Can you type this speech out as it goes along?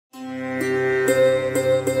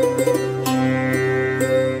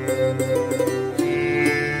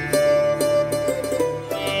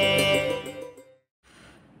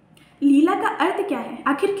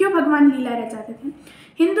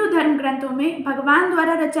में भगवान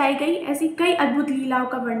द्वारा रचाई गई ऐसी कई अद्भुत लीलाओं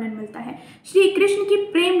का वर्णन मिलता है। श्री कृष्ण की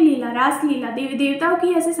प्रेम लीला, रास लीला, देवी देवताओं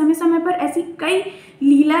की ऐसे समय समय पर ऐसी कई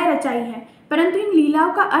लीलाएं रचाई है, परंतु इन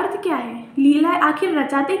लीलाओं का अर्थ क्या है? लीलाएं आखिर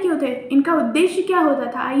रचाते क्यों थे? इनका उद्देश्य क्या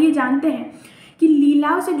होता था? आइए जानते हैं कि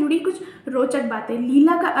लीलाओं से जुड़ी कुछ रोचक बातें।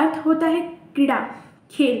 लीला का अर्थ होता है क्रीड़ा,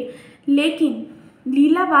 खेल, लेकिन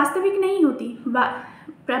लीला वास्तविक नहीं होती,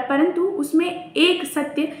 परंतु उसमें एक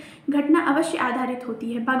सत्य घटना अवश्य आधारित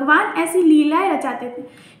होती है। भगवान ऐसी लीलाएं रचाते थे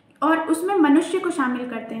और उसमें मनुष्य को शामिल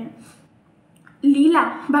करते हैं।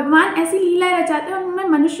 भगवान ऐसी लीलाएं रचाते हैं और उनमें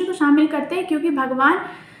मनुष्य को शामिल करते हैं, क्योंकि भगवान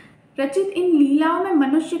रचित इन लीलाओं में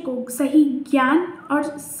मनुष्य को सही ज्ञान और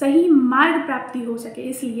सही मार्ग प्राप्ति हो सके।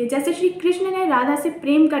 इसलिए जैसे श्री कृष्ण ने राधा से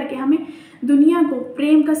प्रेम करके हमें दुनिया को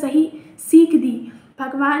प्रेम का सही सीख दी,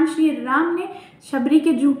 भगवान श्री राम ने शबरी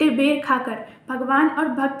के झूठे बेर खाकर भगवान और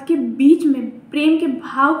भक्त के बीच में प्रेम के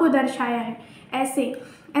भाव को दर्शाया है। ऐसे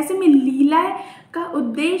में लीलाएं का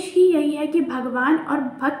उद्देश्य ही यही है कि भगवान और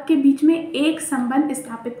भक्त के बीच में एक संबंध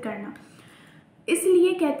स्थापित करना।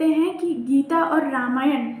 इसलिए कहते हैं कि गीता और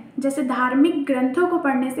रामायण जैसे धार्मिक ग्रंथों को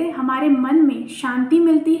पढ़ने से हमारे मन में शांति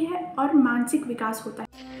मिलती है और मानसिक विकास होता है।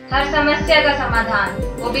 हर समस्या का समाधान,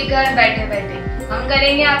 वो भी घर बैठे बैठे। हम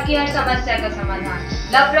करेंगे आपकी हर समस्या का समाधान।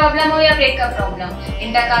 लव प्रॉब्लम हो या breakup problem,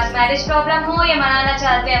 intercaste marriage problem हो या मनाना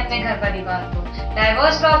चाहते हैं अपने घर परिवार को,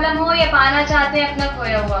 डाइवोर्स प्रॉब्लम हो या पाना चाहते हैं अपना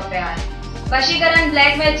खोया हुआ प्यार, वशीकरण,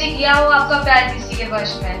 ब्लैक मैजिक किया हो आपका प्यार किसी के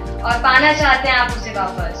वश में और पाना चाहते हैं आप उसे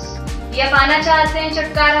वापस, या पाना चाहते हैं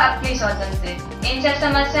छुटकारा अपनी स्वतंत्र से, इन सब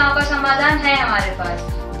समस्याओं का समाधान है हमारे पास।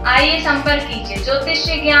 आइए संपर्क कीजिए ज्योतिष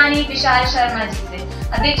ज्ञानी विशाल शर्मा जी से।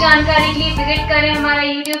 अधिक जानकारी के लिए विजिट करें हमारा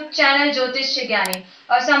YouTube चैनल ज्योतिष ज्ञानी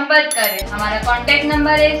और संपर्क करें। हमारा कॉन्टैक्ट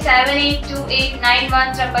नंबर है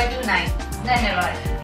 7828912229। धन्यवाद।